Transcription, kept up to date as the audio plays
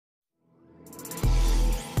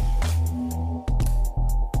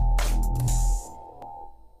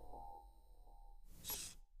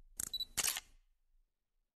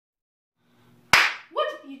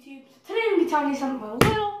tell you something a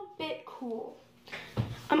little bit cool.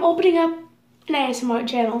 I'm opening up an ASMR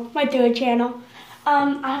channel, my third channel.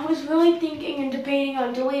 I was really thinking and debating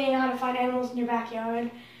on deleting how to find animals in your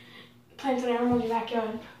backyard, plants and animals in your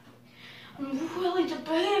backyard. I'm really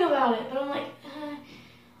debating about it, but I'm like,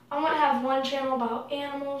 I want to have one channel about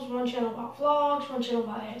animals, one channel about vlogs, one channel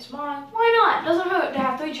about ASMR. Why not? It doesn't hurt to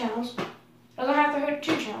have 3 channels. It doesn't have to hurt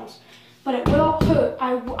 2 channels. But it will hurt.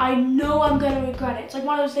 I know I'm going to regret it. It's like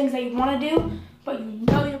one of those things that you want to do, but you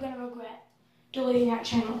know you're going to regret deleting that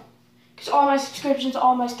channel. Because all my subscriptions,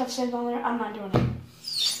 all my stuff saved on there, I'm not doing it.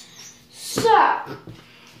 So, I'm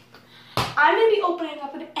going to be opening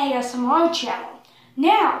up an ASMR channel.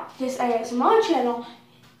 Now, this ASMR channel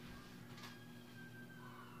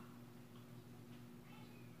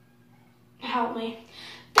help me.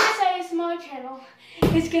 This ASMR channel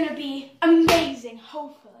is going to be amazing,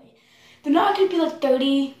 hopefully. They're not going to be like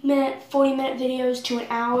 30-minute, 40-minute videos to an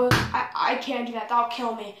hour. I can't do that. That'll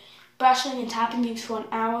kill me. Brushing and tapping things for an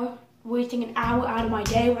hour, wasting an hour out of my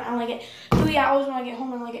day when I only get 3 hours when I get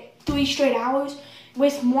home. I only get 3 straight hours.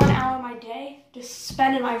 Waste 1 hour of my day just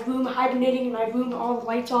spend in my room, hibernating in my room with all the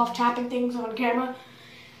lights off, tapping things on camera.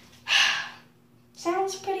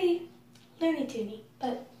 Sounds pretty loony to me,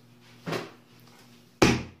 but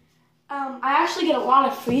I actually get a lot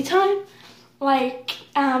of free time. Like,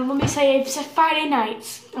 let me say it's Friday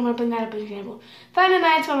nights. I'm gonna bring that up as an example. Friday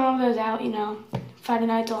nights, my mom goes out, you know. Friday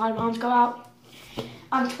nights, a lot of moms go out.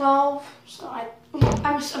 I'm 12, so I'm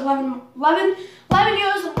 11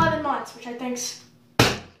 years and 11 months, which I think's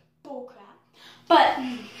bullcrap. But,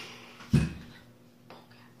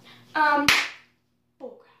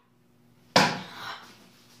 bullcrap.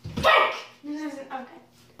 Frick! This isn't, okay.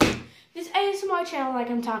 This ASMR channel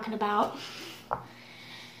like I'm talking about,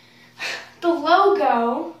 the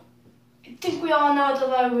logo, I think we all know what the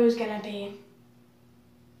logo is going to be.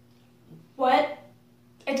 What?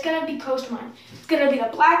 It's going to be Coast Mine. It's going to be the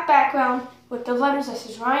black background with the letters that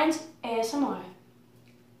says Ryan's ASMR.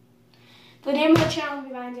 The name of the channel will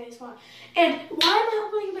be Ryan's ASMR. And why am I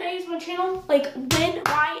opening up an ASMR channel? Like,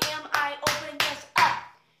 why am I opening this up?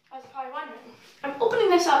 I was probably wondering. I'm opening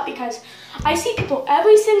this up because I see people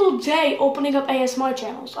every single day opening up ASMR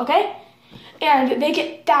channels, okay? And they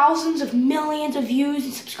get thousands of millions of views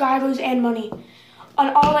and subscribers and money.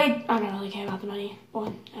 On all I don't really care about the money.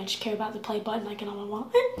 One, I just care about the play button like an on my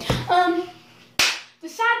wallet. The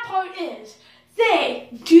sad part is they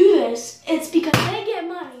do this. It's because they get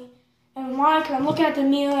money. And why? Because I'm looking at the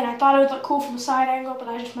mirror and I thought it would look cool from a side angle, but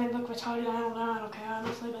I just might look retarded. I don't know. I don't care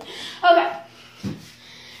honestly, but okay.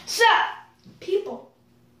 So people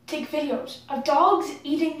take videos of dogs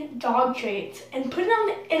eating dog treats and put it on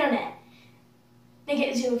the internet. They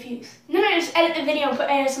get 0 views. And then I just edit the video and put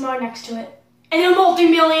ASMR next to it. And they're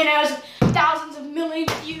multi-millionaires with thousands of millions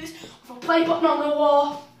of views with a play button on the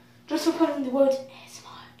wall just for putting the words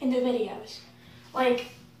ASMR in their videos.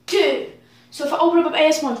 Like, dude. So if I open up an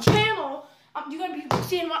ASMR channel, you're going to be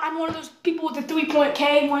seeing I'm one of those people with the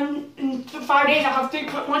 3.K. In 5 days I'll have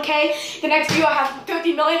 3.1K. The next year I'll have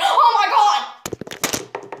 30 million. Oh my god!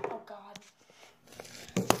 Oh god.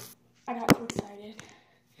 I got too excited.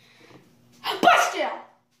 But still,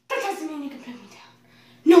 that doesn't mean you can bring me down.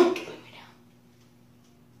 No one can bring me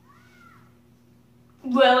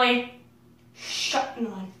down. Really? Shut your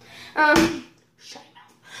mouth. Shut your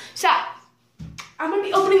mouth. So, I'm going to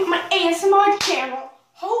be opening up my ASMR channel,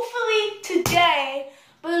 hopefully today,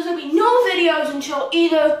 but there's going to be no videos until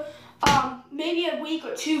either, maybe a week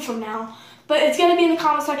or 2 from now. But it's going to be in the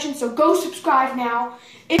comment section, so go subscribe now.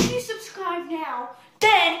 If you subscribe now,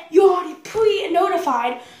 then you're already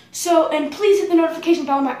pre-notified. So, and please hit the notification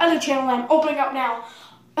bell on my other channel that I'm opening up now.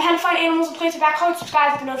 I had to find animals and plants in back home.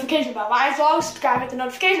 Subscribe, hit the notification bell. Ryan's Vlogs, subscribe, hit the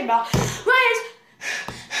notification bell.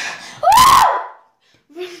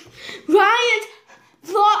 Ryan's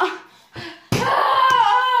Vlog.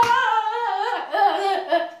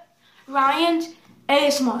 Ryan's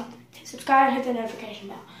ASMR. Subscribe and hit the notification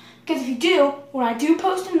bell. Because if you do, when I do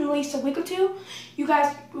post in at least a week or 2, you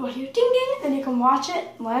guys will hear ding ding, and you can watch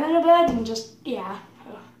it, lie in a bed, and just, yeah.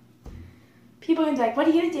 People are like, what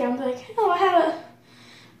do you do? I'm like, oh, I have a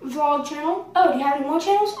vlog channel. Oh, do you have any more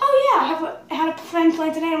channels? Oh, yeah, I had a friend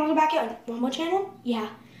planted animals in the backyard. One more channel? Yeah.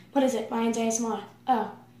 What is it? Ryan's ASMR.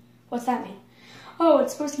 Oh, what's that mean? Oh,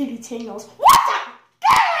 it's supposed to give you tingles. What the?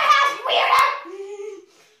 That's weirdo!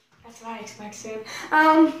 That's what I expect soon.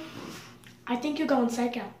 I think you're going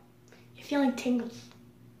psycho. You're feeling tingles.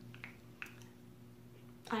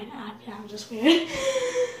 I'm just weird.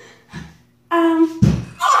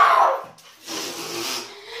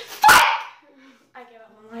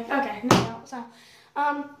 Okay, no, so,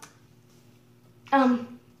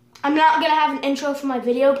 I'm not going to have an intro for my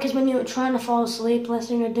video because when you're trying to fall asleep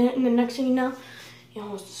listening to it, and the next thing you know, you're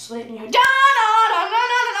almost asleep and you're and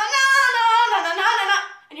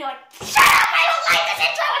you're like, shut up, I don't like this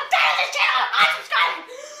intro, I'm done with this channel, I'm unsubscribing.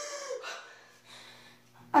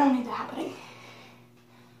 I don't need that happening.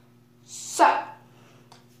 So,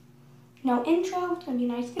 no intro, it's going to be a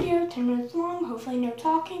nice video, 10 minutes long, hopefully no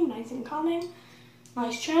talking, nice and calming,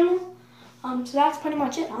 nice channel. So that's pretty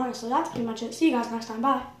much it, honestly, that's pretty much it. See you guys next time,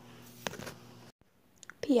 bye.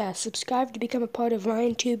 P.S. Subscribe to become a part of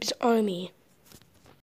RyanTube's army.